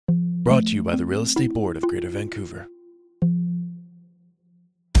Brought to you by the Real Estate Board of Greater Vancouver.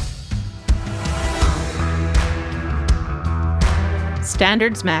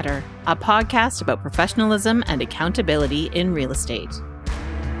 Standards Matter, a podcast about professionalism and accountability in real estate.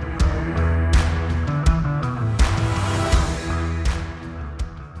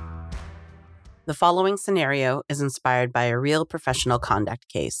 The following scenario is inspired by a real professional conduct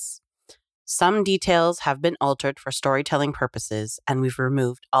case. Some details have been altered for storytelling purposes, and we've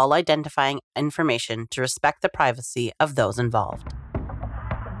removed all identifying information to respect the privacy of those involved.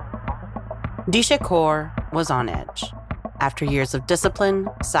 Disha Kaur was on edge. After years of discipline,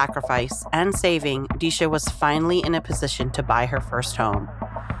 sacrifice, and saving, Disha was finally in a position to buy her first home.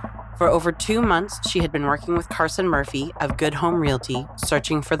 For over 2 months, she had been working with Carson Murphy of Good Home Realty,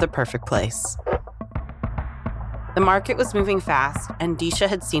 searching for the perfect place. The market was moving fast, and Disha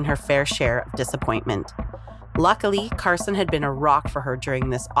had seen her fair share of disappointment. Luckily, Carson had been a rock for her during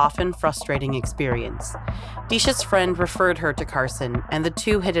this often frustrating experience. Disha's friend referred her to Carson, and the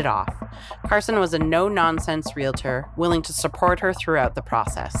two hit it off. Carson was a no-nonsense realtor, willing to support her throughout the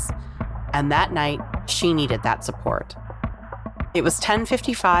process. And that night, she needed that support. It was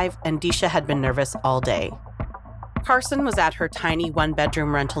 10:55, and Disha had been nervous all day. Carson was at her tiny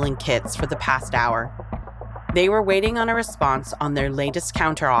one-bedroom rental in Kitts for the past hour. They were waiting on a response on their latest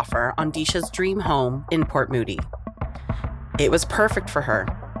counteroffer on Disha's dream home in Port Moody. It was perfect for her.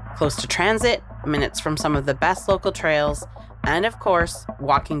 Close to transit, minutes from some of the best local trails, and of course,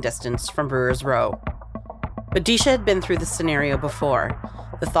 walking distance from Brewers Row. But Disha had been through this scenario before.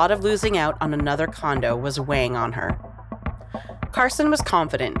 The thought of losing out on another condo was weighing on her. Carson was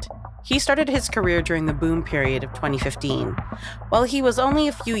confident. He started his career during the boom period of 2015. While he was only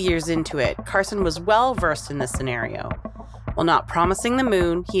a few years into it, Carson was well versed in this scenario. While not promising the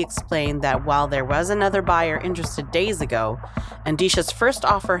moon, he explained that while there was another buyer interested days ago, and Disha's first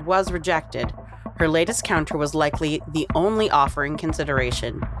offer was rejected, her latest counter was likely the only offer in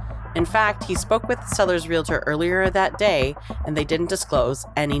consideration. In fact, he spoke with the seller's realtor earlier that day, and they didn't disclose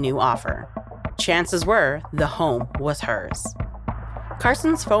any new offer. Chances were the home was hers.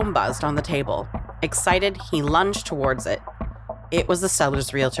 Carson's phone buzzed on the table. Excited, he lunged towards it. It was the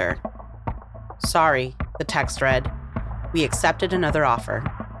seller's realtor. "Sorry," the text read. "We accepted another offer."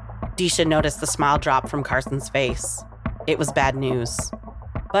 Disha noticed the smile drop from Carson's face. It was bad news.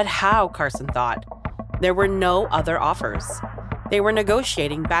 But how, Carson thought? There were no other offers. They were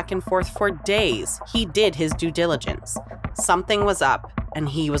negotiating back and forth for days. He did his due diligence. Something was up, and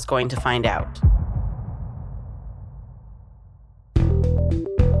he was going to find out.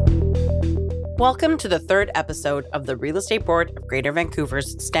 Welcome to the third episode of the Real Estate Board of Greater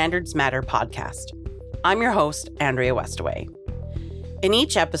Vancouver's Standards Matter podcast. I'm your host, Andrea Westaway. In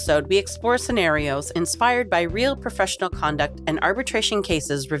each episode, we explore scenarios inspired by real professional conduct and arbitration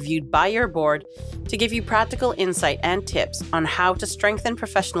cases reviewed by your board to give you practical insight and tips on how to strengthen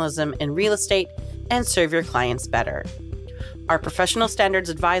professionalism in real estate and serve your clients better. Our professional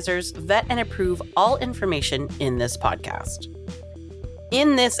standards advisors vet and approve all information in this podcast.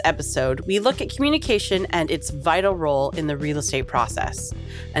 In this episode, we look at communication and its vital role in the real estate process,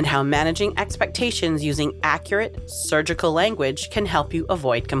 and how managing expectations using accurate, surgical language can help you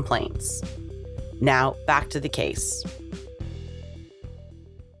avoid complaints. Now, back to the case.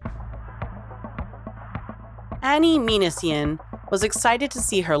 Annie Minasian was excited to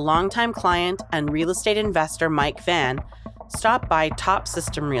see her longtime client and real estate investor Mike Van stop by Top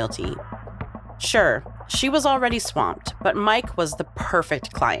System Realty. Sure, she was already swamped, but Mike was the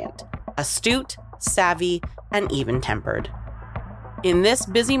perfect client. Astute, savvy, and even-tempered. In this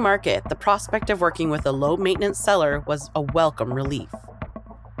busy market, the prospect of working with a low-maintenance seller was a welcome relief.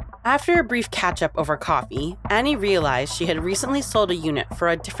 After a brief catch-up over coffee, Annie realized she had recently sold a unit for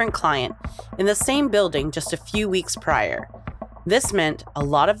a different client in the same building just a few weeks prior. This meant a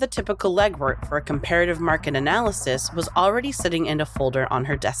lot of the typical legwork for a comparative market analysis was already sitting in a folder on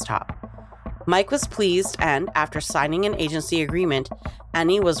her desktop. Mike was pleased, and after signing an agency agreement,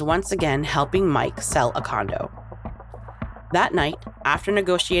 Annie was once again helping Mike sell a condo. That night, after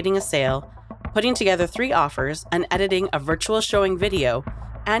negotiating a sale, putting together 3 offers, and editing a virtual showing video,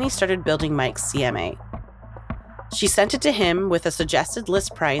 Annie started building Mike's CMA. She sent it to him with a suggested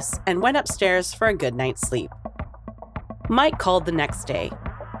list price and went upstairs for a good night's sleep. Mike called the next day.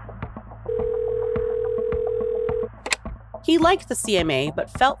 He liked the CMA, but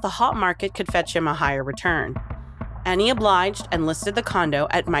felt the hot market could fetch him a higher return. Annie obliged and listed the condo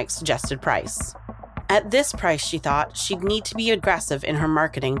at Mike's suggested price. At this price, she thought, she'd need to be aggressive in her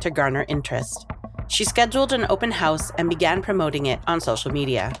marketing to garner interest. She scheduled an open house and began promoting it on social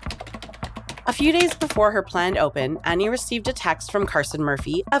media. A few days before her planned open, Annie received a text from Carson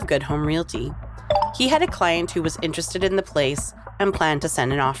Murphy of Good Home Realty. He had a client who was interested in the place and planned to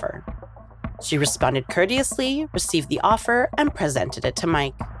send an offer. She responded courteously, received the offer, and presented it to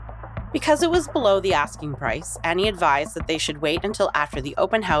Mike. Because it was below the asking price, Annie advised that they should wait until after the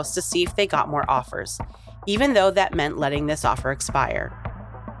open house to see if they got more offers, even though that meant letting this offer expire.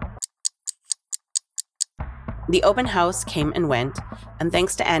 The open house came and went, and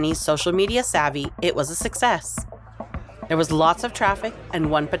thanks to Annie's social media savvy, it was a success. There was lots of traffic,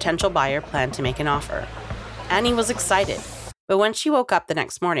 and one potential buyer planned to make an offer. Annie was excited, but when she woke up the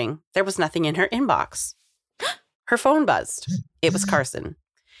next morning, there was nothing in her inbox. Her phone buzzed. It was Carson.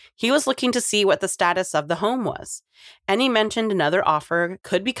 He was looking to see what the status of the home was. Annie mentioned another offer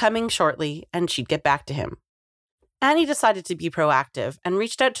could be coming shortly, and she'd get back to him. Annie decided to be proactive and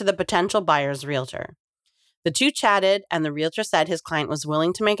reached out to the potential buyer's realtor. The two chatted, and the realtor said his client was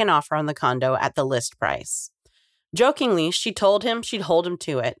willing to make an offer on the condo at the list price. Jokingly, she told him she'd hold him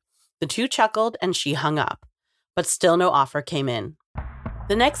to it. The two chuckled, and she hung up. But still no offer came in.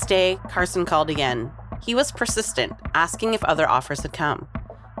 The next day, Carson called again. He was persistent, asking if other offers had come.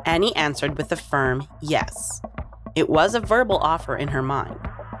 Annie answered with a firm yes. It was a verbal offer in her mind.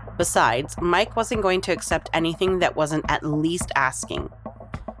 Besides, Mike wasn't going to accept anything that wasn't at least asking.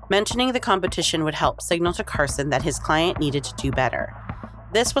 Mentioning the competition would help signal to Carson that his client needed to do better.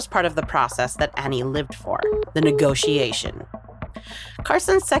 This was part of the process that Annie lived for, the negotiation.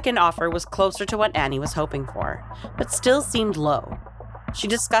 Carson's second offer was closer to what Annie was hoping for, but still seemed low. She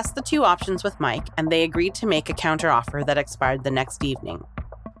discussed the two options with Mike, and they agreed to make a counteroffer that expired the next evening.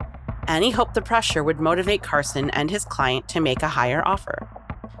 Annie hoped the pressure would motivate Carson and his client to make a higher offer.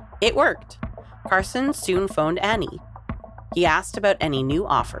 It worked. Carson soon phoned Annie. He asked about any new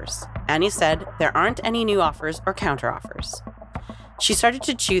offers. Annie said there aren't any new offers or counteroffers. She started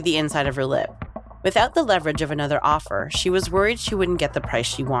to chew the inside of her lip. Without the leverage of another offer, she was worried she wouldn't get the price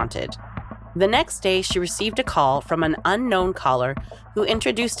she wanted. The next day, she received a call from an unknown caller who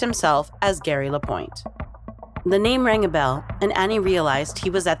introduced himself as Gary Lapointe. The name rang a bell, and Annie realized he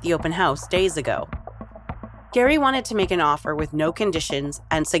was at the open house days ago. Gary wanted to make an offer with no conditions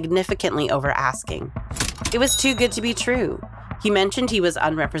and significantly over asking. It was too good to be true. He mentioned he was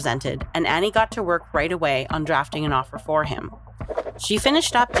unrepresented, and Annie got to work right away on drafting an offer for him. She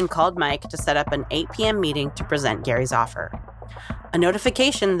finished up and called Mike to set up an 8 p.m. meeting to present Gary's offer. A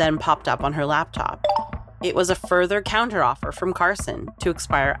notification then popped up on her laptop. It was a further counteroffer from Carson to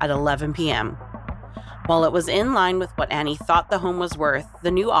expire at 11 p.m. While it was in line with what Annie thought the home was worth,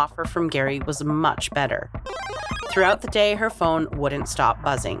 the new offer from Gary was much better. Throughout the day, her phone wouldn't stop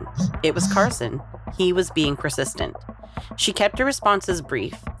buzzing. It was Carson. He was being persistent. She kept her responses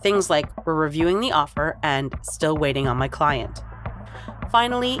brief, things like, "We're reviewing the offer," and "Still waiting on my client."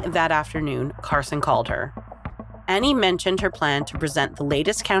 Finally, that afternoon, Carson called her. Annie mentioned her plan to present the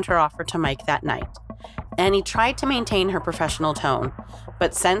latest counteroffer to Mike that night. Annie tried to maintain her professional tone,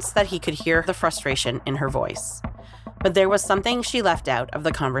 but sensed that he could hear the frustration in her voice. But there was something she left out of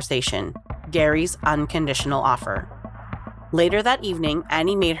the conversation: Gary's unconditional offer. Later that evening,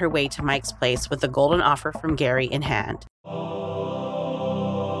 Annie made her way to Mike's place with the golden offer from Gary in hand.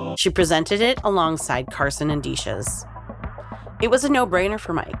 She presented it alongside Carson and Disha's. It was a no-brainer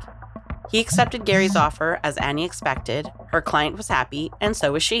for Mike. He accepted Gary's offer as Annie expected. Her client was happy, and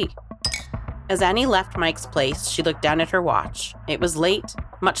so was she. As Annie left Mike's place, she looked down at her watch. It was late,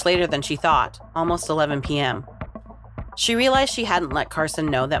 much later than she thought, almost 11 p.m. She realized she hadn't let Carson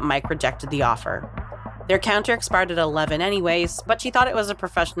know that Mike rejected the offer. Their counter expired at 11 anyways, but she thought it was a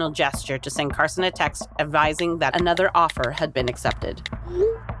professional gesture to send Carson a text advising that another offer had been accepted.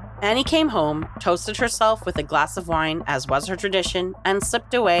 Annie came home, toasted herself with a glass of wine, as was her tradition, and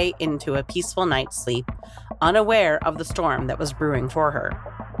slipped away into a peaceful night's sleep, unaware of the storm that was brewing for her.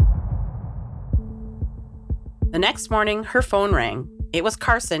 The next morning, her phone rang. It was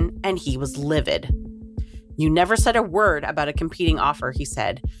Carson, and he was livid. "You never said a word about a competing offer," he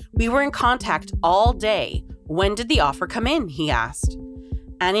said. "We were in contact all day. When did the offer come in?" he asked.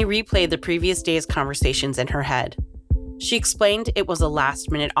 Annie replayed the previous day's conversations in her head. She explained it was a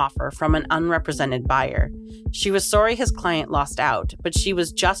last-minute offer from an unrepresented buyer. She was sorry his client lost out, but she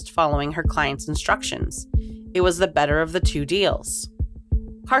was just following her client's instructions. It was the better of the two deals.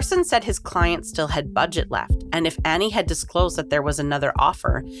 Carson said his client still had budget left, and if Annie had disclosed that there was another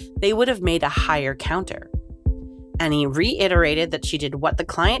offer, they would have made a higher counter. Annie reiterated that she did what the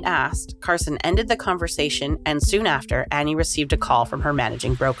client asked. Carson ended the conversation, and soon after, Annie received a call from her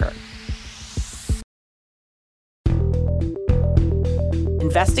managing broker.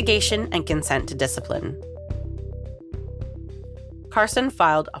 Investigation and consent to discipline. Carson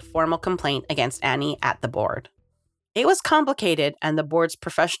filed a formal complaint against Annie at the board. It was complicated, and the board's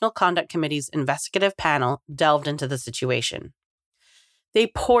Professional Conduct Committee's investigative panel delved into the situation. They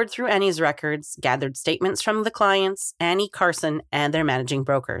poured through Annie's records, gathered statements from the clients, Annie, Carson, and their managing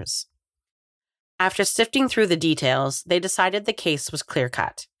brokers. After sifting through the details, they decided the case was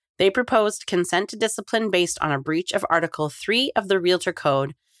clear-cut. They proposed consent to discipline based on a breach of Article 3 of the Realtor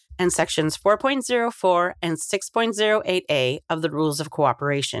Code and Sections 4.04 and 6.08a of the Rules of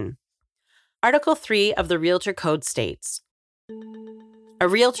Cooperation. Article 3 of the Realtor Code states, "A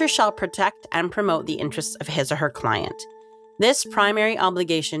realtor shall protect and promote the interests of his or her client. This primary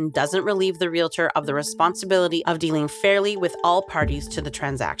obligation doesn't relieve the realtor of the responsibility of dealing fairly with all parties to the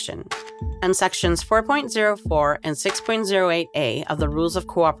transaction." And Sections 4.04 and 6.08a of the Rules of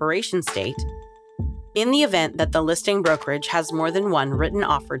Cooperation state, "In the event that the listing brokerage has more than one written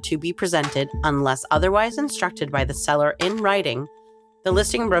offer to be presented, unless otherwise instructed by the seller in writing, the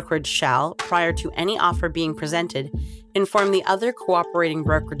listing brokerage shall, prior to any offer being presented, inform the other cooperating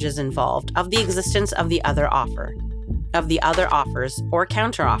brokerages involved of the existence of the other offer, of the other offers or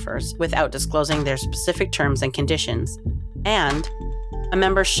counteroffers without disclosing their specific terms and conditions, and a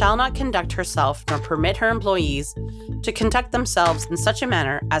member shall not conduct herself nor permit her employees to conduct themselves in such a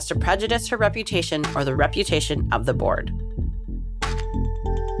manner as to prejudice her reputation or the reputation of the board."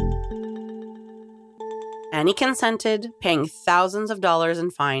 Annie consented, paying thousands of dollars in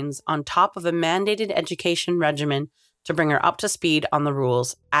fines on top of a mandated education regimen to bring her up to speed on the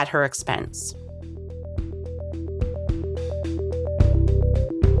rules at her expense.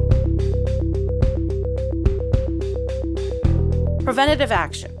 Preventative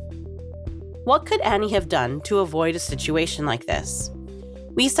action. What could Annie have done to avoid a situation like this?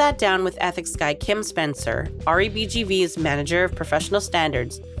 We sat down with ethics guy Kim Spencer, REBGV's Manager of Professional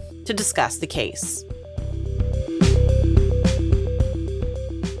Standards, to discuss the case.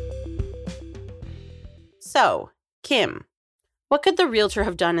 So, Kim, what could the realtor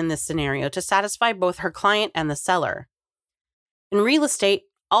have done in this scenario to satisfy both her client and the seller? In real estate,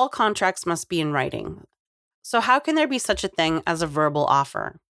 all contracts must be in writing. So how can there be such a thing as a verbal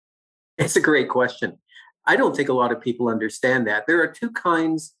offer? It's a great question. I don't think a lot of people understand that. There are two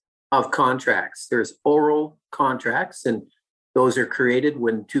kinds of contracts. There's oral contracts, and those are created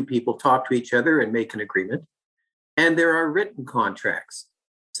when two people talk to each other and make an agreement. And there are written contracts.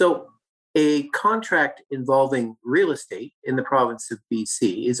 So a contract involving real estate in the province of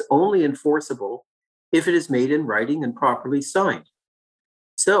BC is only enforceable if it is made in writing and properly signed.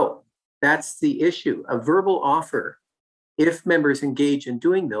 So that's the issue. A verbal offer, if members engage in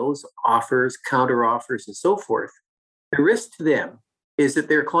doing those offers, counter offers, and so forth, the risk to them is that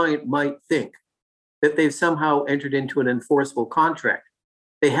their client might think that they've somehow entered into an enforceable contract.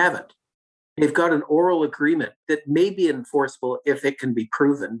 They haven't. They've got an oral agreement that may be enforceable if it can be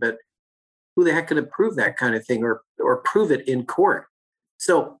proven, but who the heck can prove that kind of thing or prove it in court?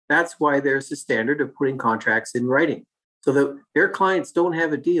 So that's why there's a standard of putting contracts in writing, so that their clients don't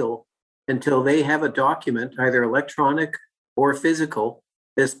have a deal until they have a document, either electronic or physical,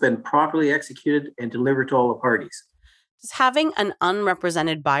 that's been properly executed and delivered to all the parties. Does having an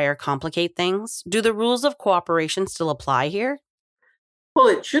unrepresented buyer complicate things? Do the rules of cooperation still apply here? Well,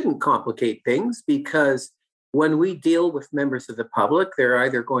 it shouldn't complicate things, because when we deal with members of the public, they're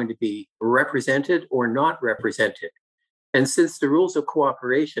either going to be represented or not represented. And since the rules of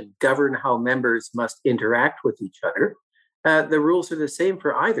cooperation govern how members must interact with each other, the rules are the same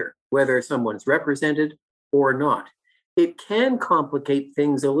for either, whether someone's represented or not. It can complicate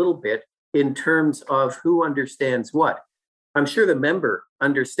things a little bit in terms of who understands what. I'm sure the member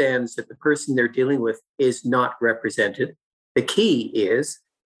understands that the person they're dealing with is not represented. The key is,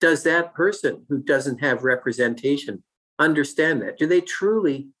 does that person who doesn't have representation understand that? Do they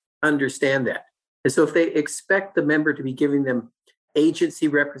truly understand that? And so if they expect the member to be giving them agency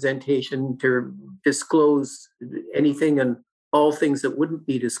representation to disclose anything and all things that wouldn't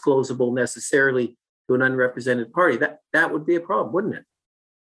be disclosable necessarily to an unrepresented party, that would be a problem, wouldn't it?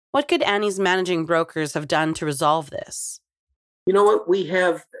 What could Annie's managing brokers have done to resolve this? You know what? We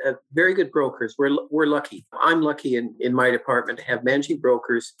have very good brokers. We're lucky. I'm lucky in my department to have managing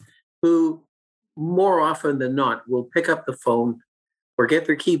brokers who, more often than not, will pick up the phone or get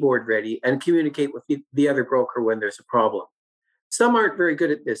their keyboard ready and communicate with the other broker when there's a problem. Some aren't very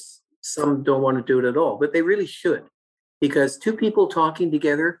good at this. Some don't want to do it at all, but they really should, because two people talking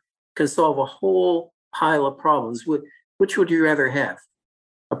together can solve a whole pile of problems. Which would you rather have?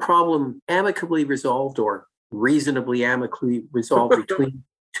 A problem amicably resolved or reasonably amicably resolved between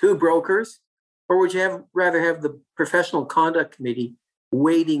two brokers? Or would you rather have the Professional Conduct Committee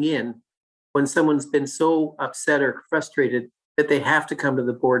wading in when someone's been so upset or frustrated that they have to come to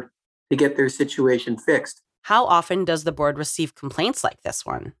the board to get their situation fixed. How often does the board receive complaints like this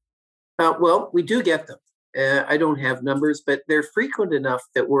one? Well, we do get them. I don't have numbers, but they're frequent enough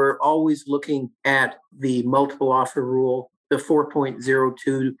that we're always looking at the multiple offer rule, the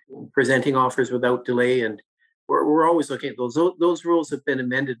 4.02, presenting offers without delay. And we're always looking at those. Those rules have been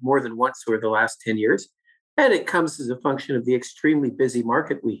amended more than once over the last 10 years. And it comes as a function of the extremely busy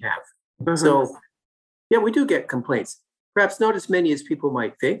market we have. Mm-hmm. So, yeah, we do get complaints. Perhaps not as many as people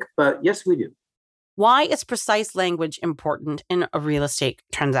might think, but yes, we do. Why is precise language important in a real estate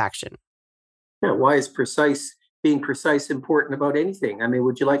transaction? Yeah, why is being precise important about anything? I mean,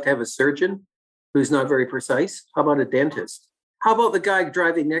 would you like to have a surgeon who's not very precise? How about a dentist? How about the guy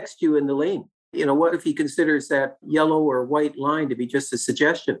driving next to you in the lane? What if he considers that yellow or white line to be just a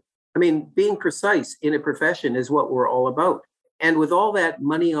suggestion? I mean, being precise in a profession is what we're all about. And with all that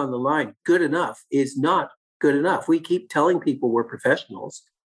money on the line, good enough is not good enough. We keep telling people we're professionals,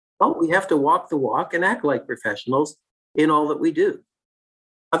 but we have to walk the walk and act like professionals in all that we do.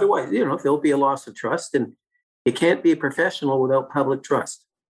 Otherwise, there'll be a loss of trust, and you can't be a professional without public trust.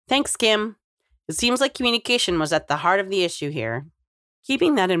 Thanks, Kim. It seems like communication was at the heart of the issue here.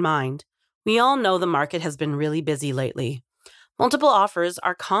 Keeping that in mind, we all know the market has been really busy lately. Multiple offers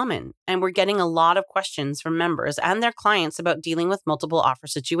are common, and we're getting a lot of questions from members and their clients about dealing with multiple offer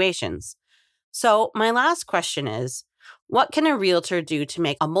situations. So my last question is, what can a realtor do to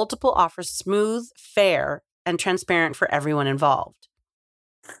make a multiple offer smooth, fair, and transparent for everyone involved?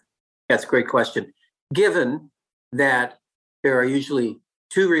 That's a great question. Given that there are usually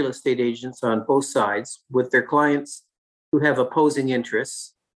two real estate agents on both sides with their clients who have opposing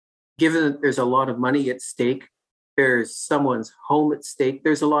interests, given that there's a lot of money at stake, there's someone's home at stake,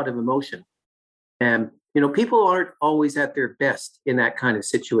 there's a lot of emotion. And, people aren't always at their best in that kind of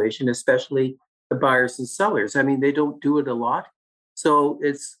situation, especially the buyers and sellers. I mean, they don't do it a lot. So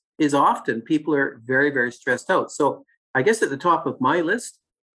it's often people are very, very stressed out. So I guess at the top of my list,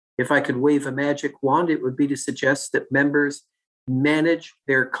 if I could wave a magic wand, it would be to suggest that members manage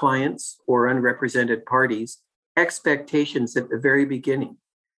their clients or unrepresented parties' expectations at the very beginning.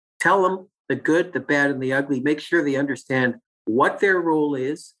 Tell them the good, the bad, and the ugly. Make sure they understand what their role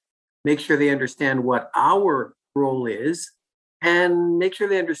is. Make sure they understand what our role is. And make sure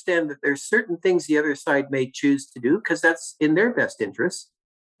they understand that there's certain things the other side may choose to do because that's in their best interest.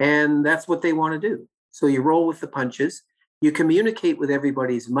 And that's what they want to do. So you roll with the punches. You communicate with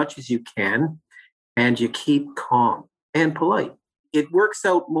everybody as much as you can, and you keep calm and polite. It works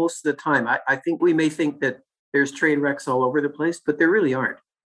out most of the time. I think we may think that there's train wrecks all over the place, but there really aren't.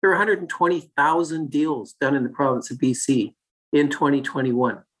 There are 120,000 deals done in the province of BC in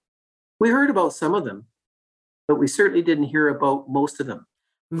 2021. We heard about some of them, but we certainly didn't hear about most of them.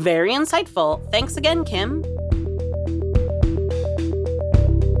 Very insightful. Thanks again, Kim.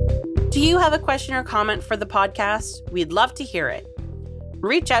 Do you have a question or comment for the podcast? We'd love to hear it.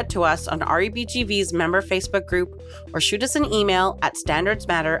 Reach out to us on REBGV's member Facebook group or shoot us an email at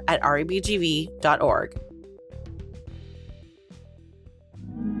standardsmatter@rebgv.org.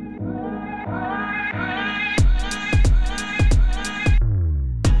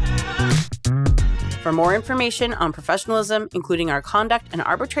 For more information on professionalism, including our conduct and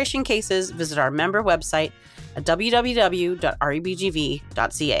arbitration cases, visit our member website at www.rebgv.ca.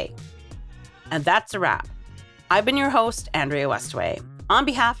 And that's a wrap. I've been your host, Andrea Westaway. On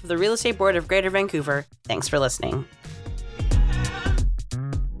behalf of the Real Estate Board of Greater Vancouver, thanks for listening.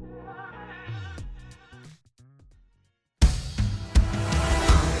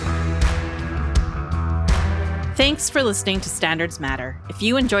 Thanks for listening to Standards Matter. If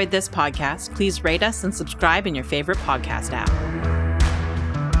you enjoyed this podcast, please rate us and subscribe in your favorite podcast app.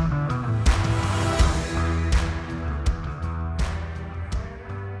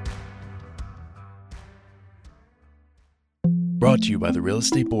 Brought to you by the Real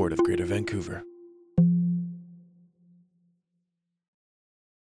Estate Board of Greater Vancouver.